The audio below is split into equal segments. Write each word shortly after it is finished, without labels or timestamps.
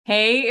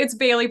Hey, it's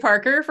Bailey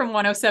Parker from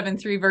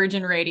 1073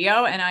 Virgin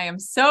Radio, and I am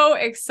so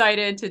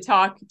excited to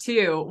talk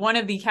to one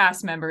of the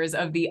cast members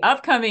of the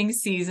upcoming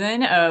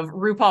season of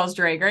RuPaul's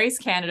Drag Race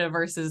Canada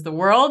versus the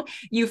World.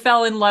 You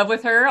fell in love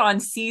with her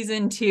on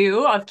season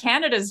 2 of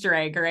Canada's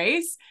Drag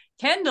Race.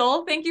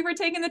 Kendall, thank you for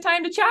taking the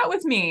time to chat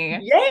with me.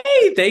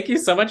 Yay! Thank you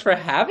so much for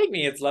having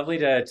me. It's lovely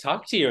to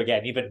talk to you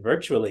again, even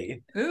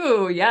virtually.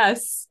 Ooh,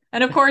 yes.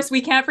 And of course,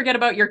 we can't forget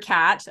about your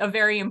cat, a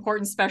very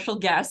important special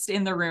guest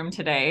in the room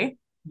today.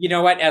 You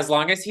know what? As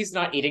long as he's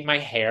not eating my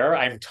hair,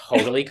 I'm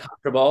totally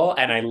comfortable,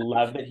 and I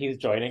love that he's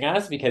joining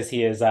us because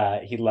he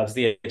loves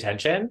the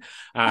attention.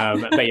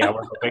 But yeah,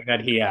 we're hoping that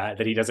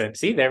he doesn't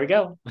see. There we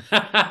go.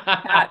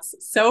 Cat's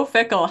so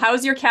fickle.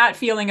 How's your cat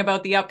feeling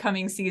about the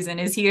upcoming season?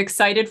 Is he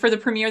excited for the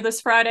premiere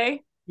this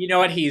Friday? You know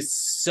what? He's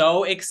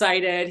so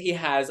excited. He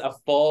has a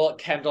full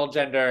Kendall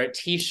Gender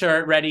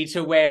t-shirt ready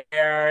to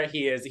wear.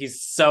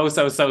 He's so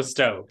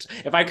stoked.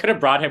 If I could have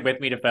brought him with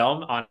me to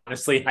film,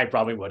 honestly, I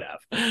probably would have.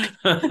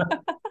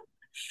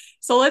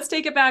 So let's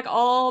take it back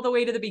all the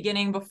way to the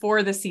beginning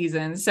before the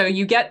season. So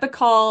you get the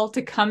call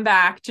to come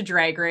back to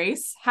Drag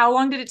Race. How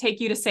long did it take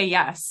you to say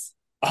yes?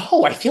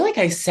 Oh, I feel like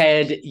I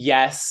said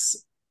yes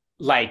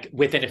like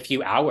within a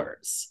few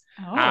hours.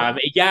 Oh,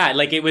 Yeah,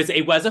 like it was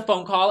a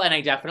phone call, and I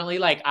definitely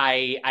like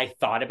I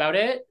thought about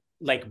it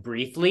like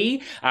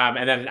briefly.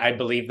 And then I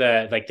believe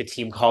the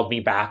team called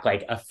me back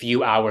like a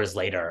few hours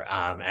later.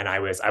 And I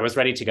was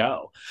ready to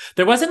go.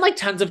 There wasn't like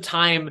tons of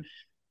time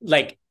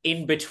like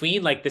in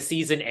between like the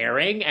season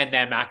airing and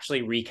them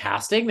actually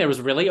recasting. There was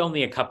really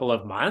only a couple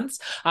of months.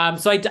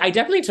 So I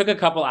definitely took a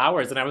couple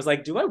hours, and I was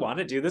like, do I want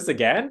to do this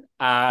again?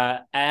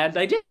 And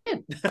I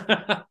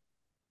did.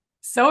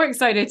 so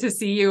excited to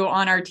see you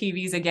on our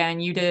TVs again.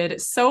 You did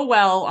so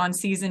well on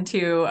season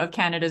 2 of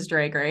Canada's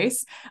Drag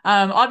Race.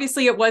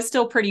 Obviously, it was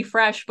still pretty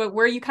fresh, but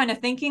were you kind of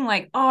thinking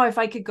like, oh, if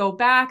I could go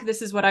back,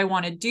 this is what I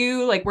want to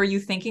do? Like, were you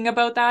thinking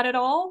about that at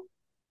all?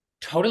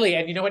 Totally.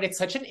 And you know what? It's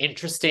such an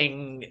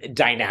interesting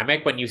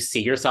dynamic when you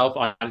see yourself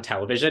on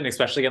television,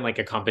 especially in like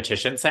a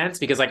competition sense,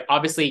 because like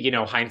obviously,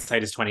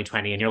 hindsight is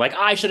 2020 and you're like,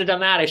 oh, I should have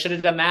done that. I should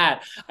have done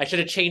that. I should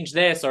have changed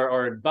this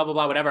or blah, blah,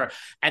 blah, whatever.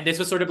 And this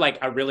was sort of like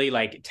a really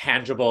like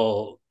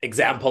tangible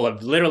example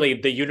of literally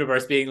the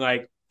universe being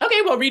like,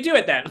 okay, well, redo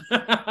it then.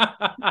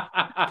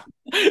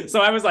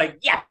 So I was like,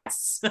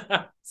 yes.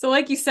 So,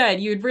 like you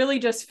said, you'd really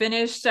just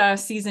finished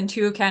season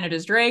 2 of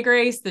Canada's Drag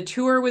Race. The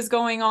tour was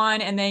going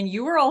on, and then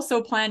you were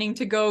also planning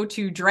to go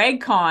to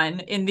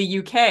DragCon in the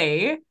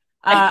UK.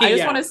 I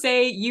just want Yeah. to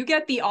say you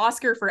get the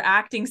Oscar for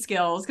acting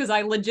skills because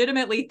I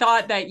legitimately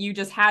thought that you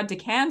just had to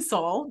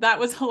cancel. That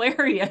was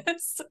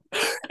hilarious.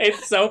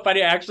 It's so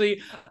funny.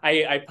 Actually,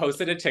 I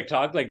posted a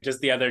TikTok like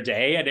just the other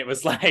day, and it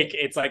was like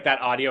it's like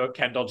that audio of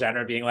Kendall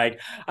Jenner being like,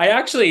 I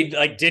actually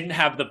like didn't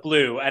have the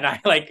flu. And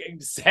I like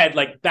said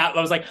like that.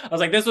 I was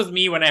like, this was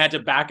me when I had to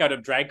back out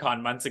of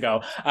DragCon months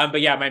ago. But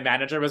yeah, my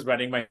manager was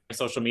running my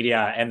social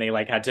media, and they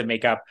like had to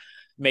make a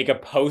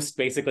post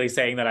basically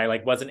saying that I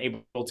like wasn't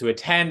able to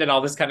attend and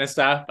all this kind of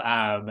stuff.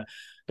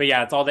 But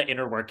yeah, it's all the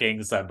inner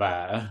workings of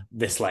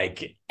this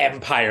like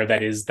empire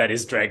that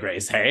is Drag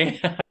Race. Hey.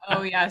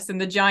 Oh, yes. And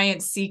the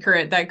giant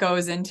secret that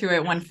goes into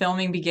it when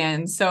filming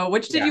begins. So,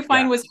 which did Yeah, you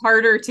find yeah. was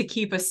harder to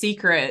keep a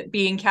secret,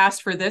 being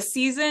cast for this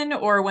season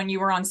or when you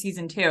were on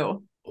season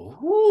 2?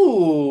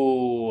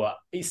 Ooh.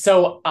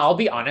 So I'll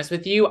be honest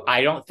with you.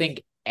 I don't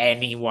think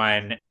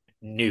anyone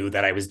knew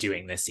that I was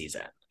doing this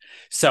season.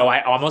 So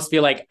I almost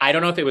feel like I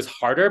don't know if it was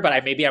harder,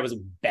 but maybe I was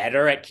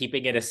better at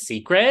keeping it a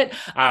secret.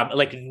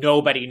 Like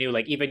nobody knew.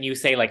 Like even you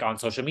say like on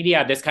social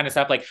media, this kind of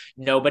stuff. Like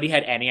nobody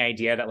had any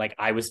idea that like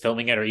I was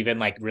filming it or even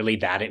like really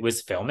that it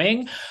was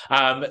filming.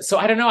 So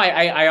I don't know.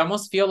 I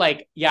almost feel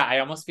like I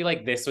almost feel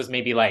like this was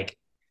maybe like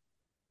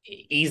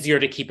easier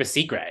to keep a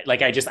secret.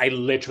 Like I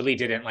literally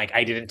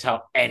I didn't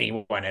tell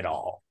anyone at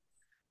all.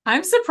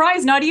 I'm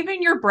surprised not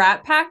even your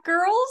Brat Pack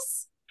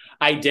girls.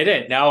 I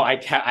didn't. No, I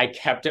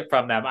kept it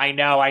from them. I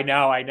know.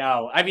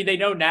 I mean, they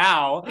know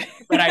now,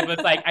 but I was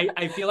like,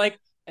 I feel like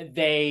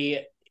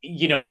they,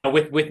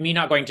 with me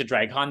not going to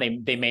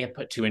DragCon, they may have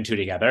put two and two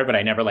together, but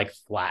I never like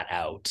flat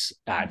out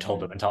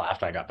told them Mhm. until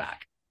after I got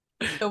back.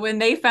 So when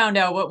they found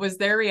out, what was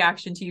their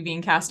reaction to you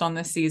being cast on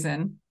this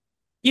season?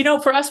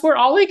 For us, we're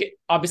all like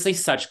obviously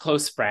such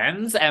close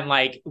friends. And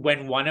like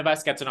when one of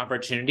us gets an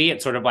opportunity,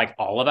 it's sort of like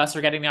all of us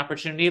are getting the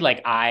opportunity.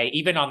 Like I,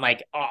 even on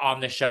like on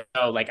the show,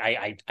 like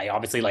I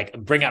obviously like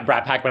bring up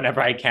Brat Pack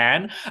whenever I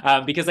can.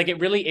 Because like it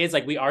really is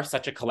like we are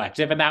such a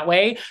collective in that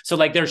way. So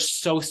like they're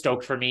so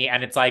stoked for me.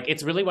 And it's like,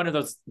 it's really one of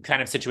those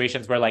kind of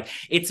situations where like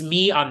it's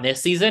me on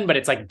this season, but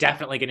it's like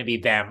definitely going to be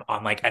them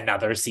on like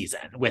another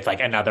season with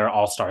like another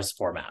All Stars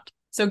format.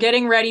 So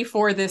getting ready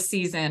for this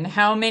season,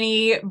 how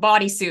many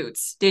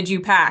bodysuits did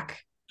you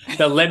pack?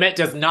 The limit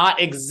does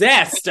not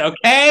exist,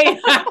 okay?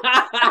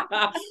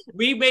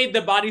 We made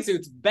the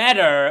bodysuits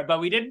better, but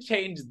we didn't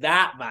change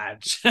that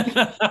much.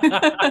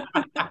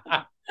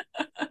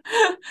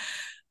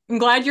 I'm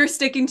glad you're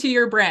sticking to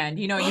your brand.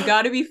 You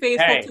got to be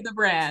faithful Hey, to the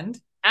brand.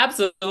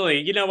 Absolutely.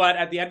 You know what?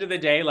 At the end of the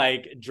day,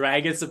 like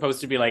drag is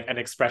supposed to be like an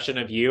expression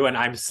of you. And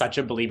I'm such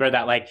a believer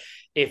that like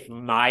if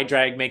my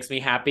drag makes me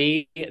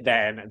happy,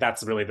 then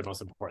that's really the most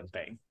important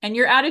thing. And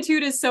your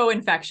attitude is so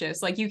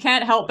infectious. Like you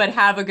can't help but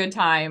have a good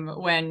time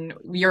when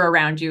you're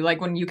around you. Like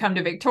when you come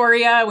to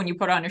Victoria, when you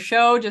put on a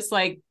show, just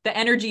like the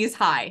energy is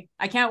high.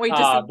 I can't wait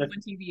to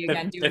see you on TV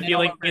again The doing it all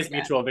feeling over is again.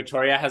 mutual.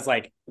 Victoria has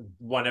like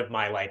one of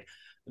my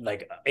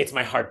like it's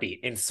my heartbeat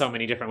in so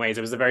many different ways.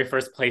 It was the very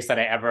first place that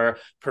I ever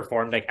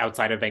performed like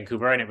outside of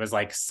Vancouver, and it was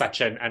like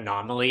such an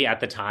anomaly at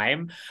the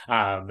time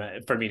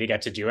for me to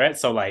get to do it.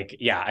 So like,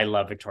 yeah, I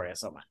love Victoria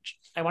so much.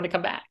 I want to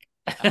come back.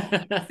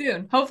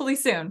 Soon, hopefully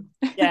soon.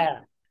 Yeah.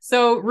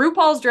 So,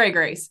 RuPaul's Drag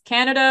Race,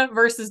 Canada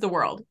versus the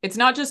world. It's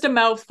not just a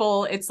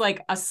mouthful, it's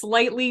like a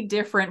slightly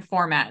different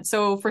format.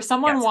 So, for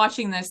someone Yes.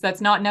 watching this that's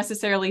not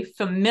necessarily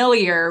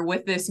familiar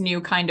with this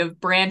new kind of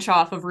branch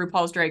off of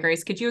RuPaul's Drag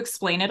Race, could you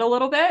explain it a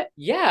little bit?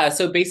 Yeah,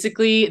 so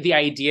basically the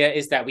idea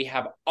is that we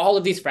have all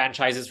of these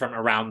franchises from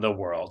around the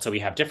world. So we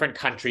have different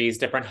countries,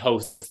 different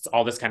hosts,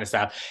 all this kind of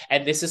stuff.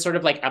 And this is sort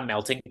of like a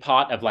melting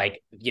pot of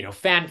like, you know,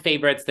 fan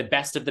favorites, the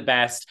best of the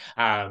best.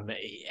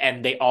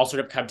 And they all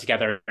sort of come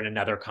together in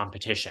another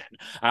competition.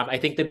 I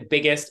think the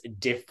biggest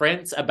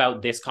difference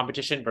about this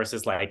competition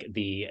versus like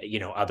the, you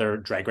know, other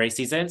Drag Race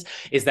seasons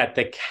is that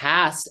the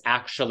cast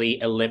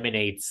actually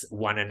eliminates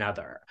one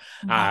another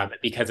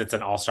because it's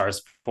an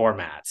all-stars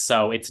format.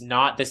 So it's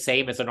not the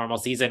same as a normal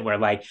season where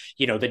like,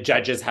 you know, the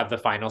judges have the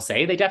final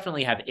say. They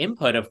definitely have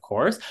input, of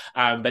course,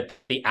 but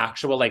the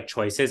actual like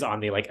choices on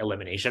the like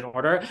elimination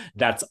order,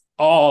 that's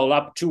all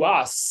up to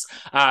us.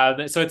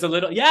 So it's a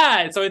little,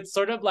 yeah. So it's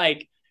sort of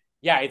like,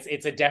 yeah,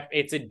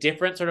 it's a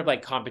different sort of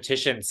like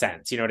competition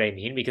sense. You know what I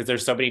mean? Because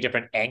there's so many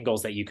different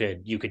angles that you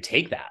could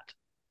take that.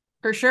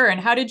 For sure.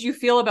 And how did you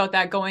feel about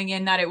that going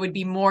in that it would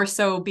be more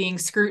so being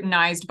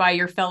scrutinized by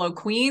your fellow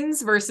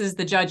queens versus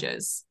the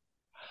judges?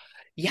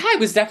 Yeah, it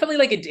was definitely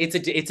like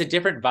it's a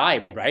different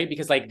vibe, right?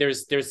 Because like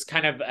there's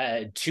kind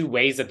of two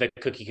ways that the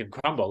cookie can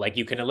crumble. Like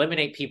you can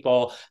eliminate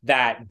people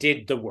that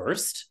did the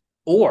worst,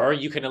 or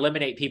you can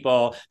eliminate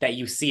people that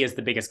you see as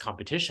the biggest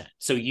competition,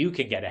 so you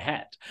can get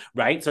ahead,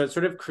 right? So it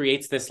sort of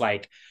creates this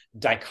like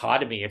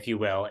dichotomy, if you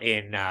will,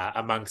 in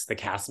amongst the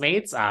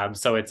castmates.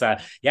 So it's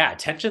yeah,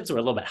 tensions are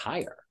a little bit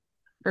higher.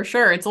 For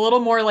sure. It's a little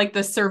more like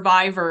the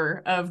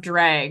survivor of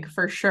drag,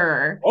 for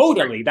sure.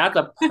 Totally, that's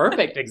a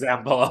perfect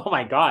example. Oh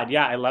my god,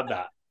 yeah, I love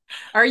that.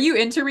 Are you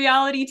into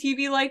reality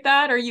TV like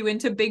that? Are you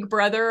into Big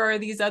Brother or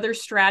these other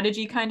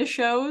strategy kind of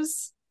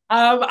shows?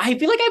 I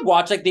feel like I've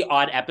watched like the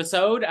odd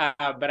episode,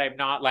 but I'm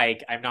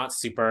not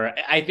super.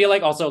 I feel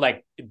like also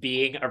like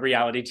being a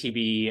reality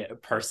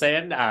TV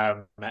person,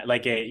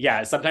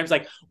 yeah, sometimes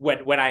like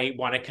when I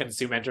want to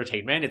consume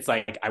entertainment, it's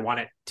like I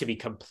want it to be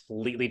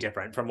completely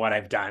different from what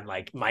I've done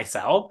like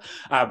myself.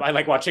 I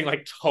like watching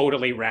like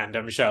totally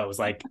random shows.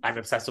 Like I'm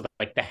obsessed with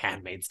like The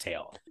Handmaid's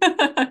Tale.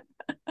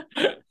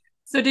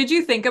 So, did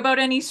you think about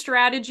any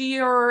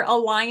strategy or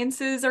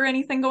alliances or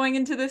anything going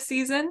into this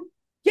season?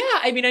 Yeah,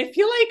 I mean, I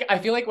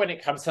feel like when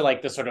it comes to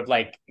like the sort of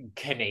like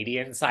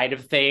Canadian side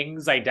of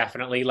things, I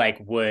definitely like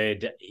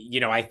would, you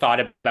know, I thought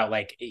about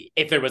like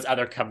if there was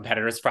other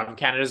competitors from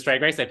Canada's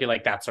Drag Race, I feel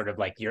like that's sort of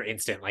like your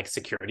instant like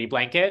security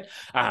blanket.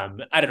 I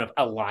don't know if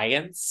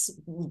alliance,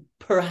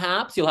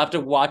 perhaps you'll have to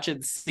watch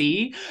and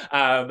see.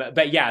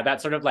 But yeah,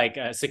 that sort of like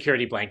a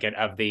security blanket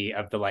of the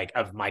like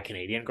of my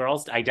Canadian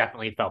girls. I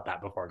definitely felt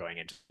that before going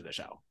into the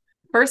show.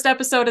 First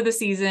episode of the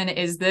season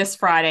is this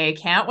Friday.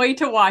 Can't wait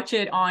to watch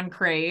it on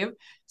Crave.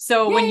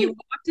 So, when you Yay!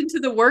 walked into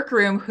the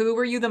workroom, who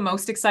were you the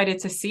most excited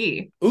to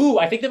see? Ooh,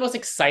 I think the most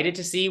excited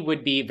to see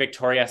would be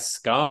Victoria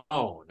Scone.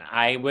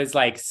 I was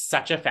like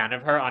such a fan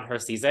of her on her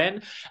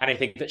season, and I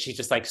think that she's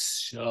just like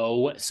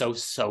so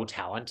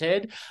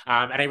talented.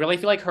 And I really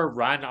feel like her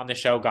run on the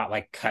show got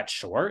like cut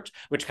short,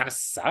 which kind of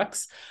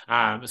sucks.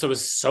 So it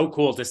was so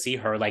cool to see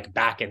her like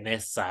back in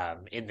this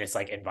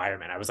like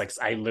environment. I was like,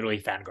 I literally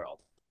fangirled.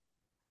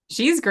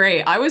 She's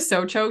great. I was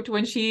so choked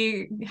when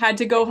she had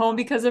to go home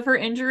because of her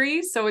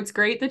injury. So it's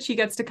great that she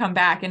gets to come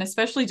back. And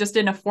especially just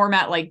in a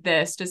format like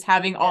this, just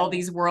having all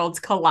these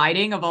worlds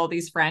colliding of all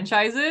these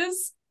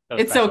franchises. So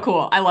It's so special.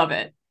 cool. I love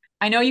it.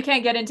 I know you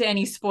can't get into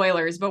any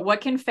spoilers, but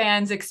what can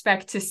fans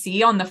expect to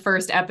see on the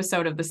first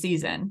episode of the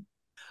season?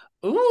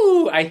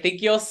 Ooh, I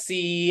think you'll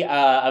see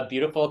a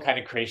beautiful kind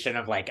of creation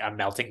of like a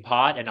melting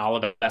pot and all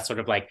of us sort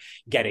of like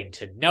getting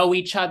to know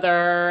each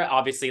other.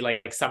 Obviously,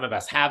 like some of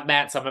us have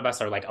met, some of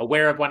us are like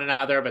aware of one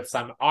another, but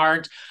some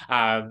aren't.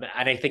 And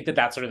I think that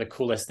that's sort of the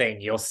coolest thing.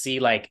 You'll see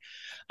like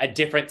a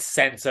different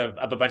sense of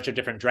a bunch of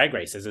different drag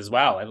races as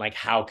well, and like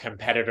how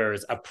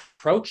competitors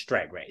approach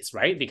drag race,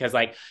 right? Because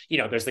like, you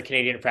know, there's the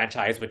Canadian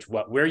franchise, which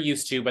what we're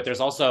used to, but there's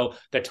also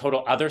the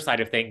total other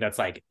side of thing that's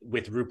like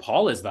with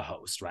RuPaul as the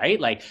host,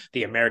 right? Like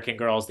the American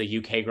girls, the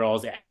UK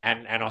girls,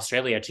 and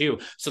Australia too.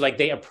 So like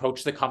they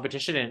approach the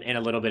competition in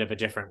a little bit of a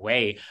different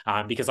way,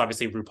 because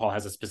obviously RuPaul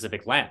has a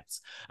specific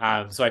lens.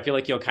 So I feel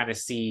like you'll kind of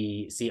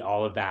see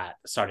all of that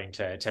starting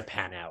to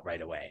pan out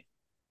right away.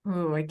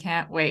 Ooh, I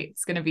can't wait.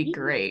 It's going to be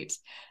great.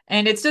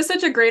 And it's just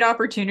such a great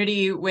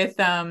opportunity with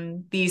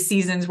these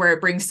seasons where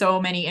it brings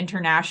so many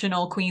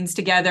international queens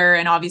together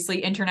and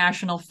obviously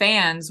international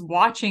fans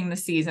watching the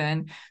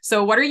season.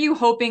 So what are you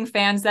hoping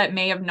fans that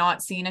may have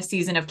not seen a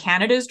season of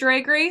Canada's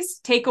Drag Race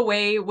take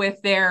away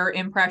with their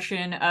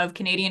impression of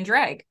Canadian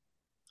drag?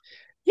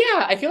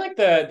 Yeah, I feel like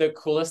the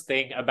coolest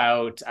thing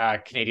about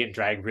Canadian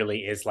drag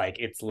really is like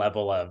its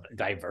level of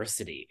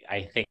diversity.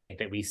 I think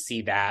that we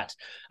see that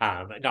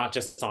not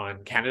just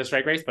on Canada's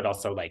Drag Race, but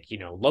also like, you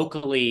know,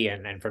 locally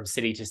and from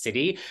city to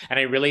city. And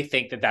I really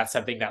think that that's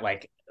something that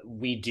like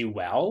we do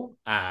well.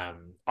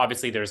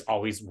 Obviously, there's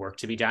always work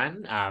to be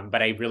done,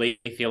 but I really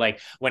feel like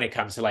when it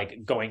comes to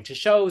like going to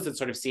shows and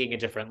sort of seeing a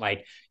different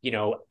like, you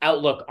know,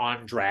 outlook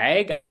on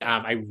drag,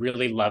 I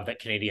really love that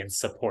Canadians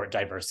support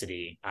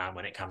diversity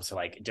when it comes to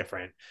like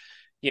different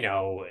you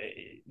know,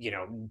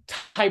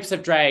 types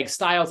of drag,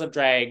 styles of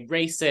drag,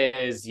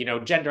 races, you know,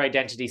 gender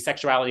identity,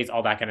 sexualities,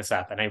 all that kind of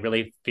stuff. And I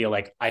really feel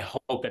like I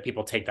hope that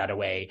people take that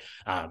away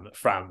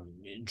from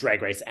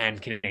Drag Race and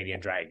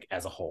Canadian drag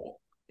as a whole.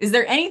 Is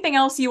there anything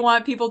else you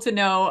want people to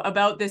know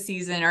about this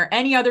season or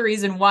any other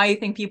reason why you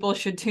think people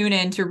should tune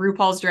in to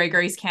RuPaul's Drag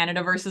Race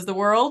Canada versus the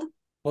world?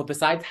 Well,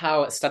 besides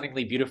how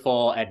stunningly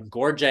beautiful and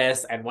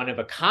gorgeous and one of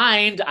a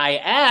kind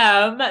I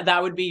am,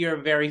 that would be your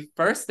very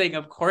first thing.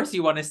 Of course,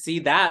 you want to see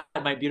that,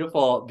 my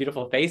beautiful,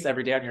 beautiful face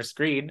every day on your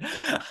screen.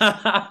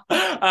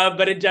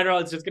 But in general,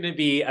 it's just going to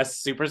be a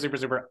super, super,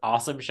 super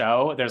awesome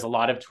show. There's a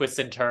lot of twists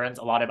and turns,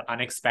 a lot of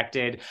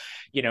unexpected,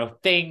 you know,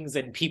 things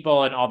and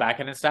people and all that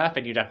kind of stuff.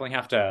 And you definitely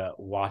have to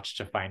watch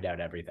to find out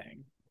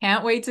everything.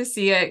 Can't wait to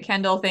see it.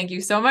 Kendall, thank you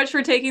so much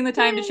for taking the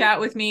time to chat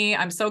with me.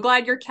 I'm so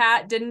glad your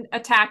cat didn't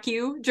attack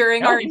you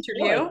during our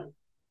interview.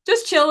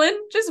 Just chilling,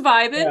 just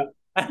vibing.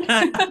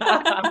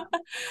 Yeah.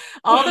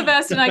 All the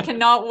best, and I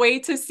cannot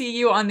wait to see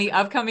you on the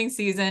upcoming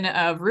season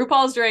of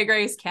RuPaul's Drag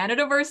Race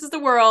Canada versus the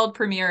World,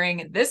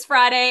 premiering this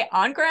Friday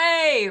on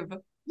Crave.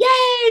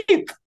 Yay!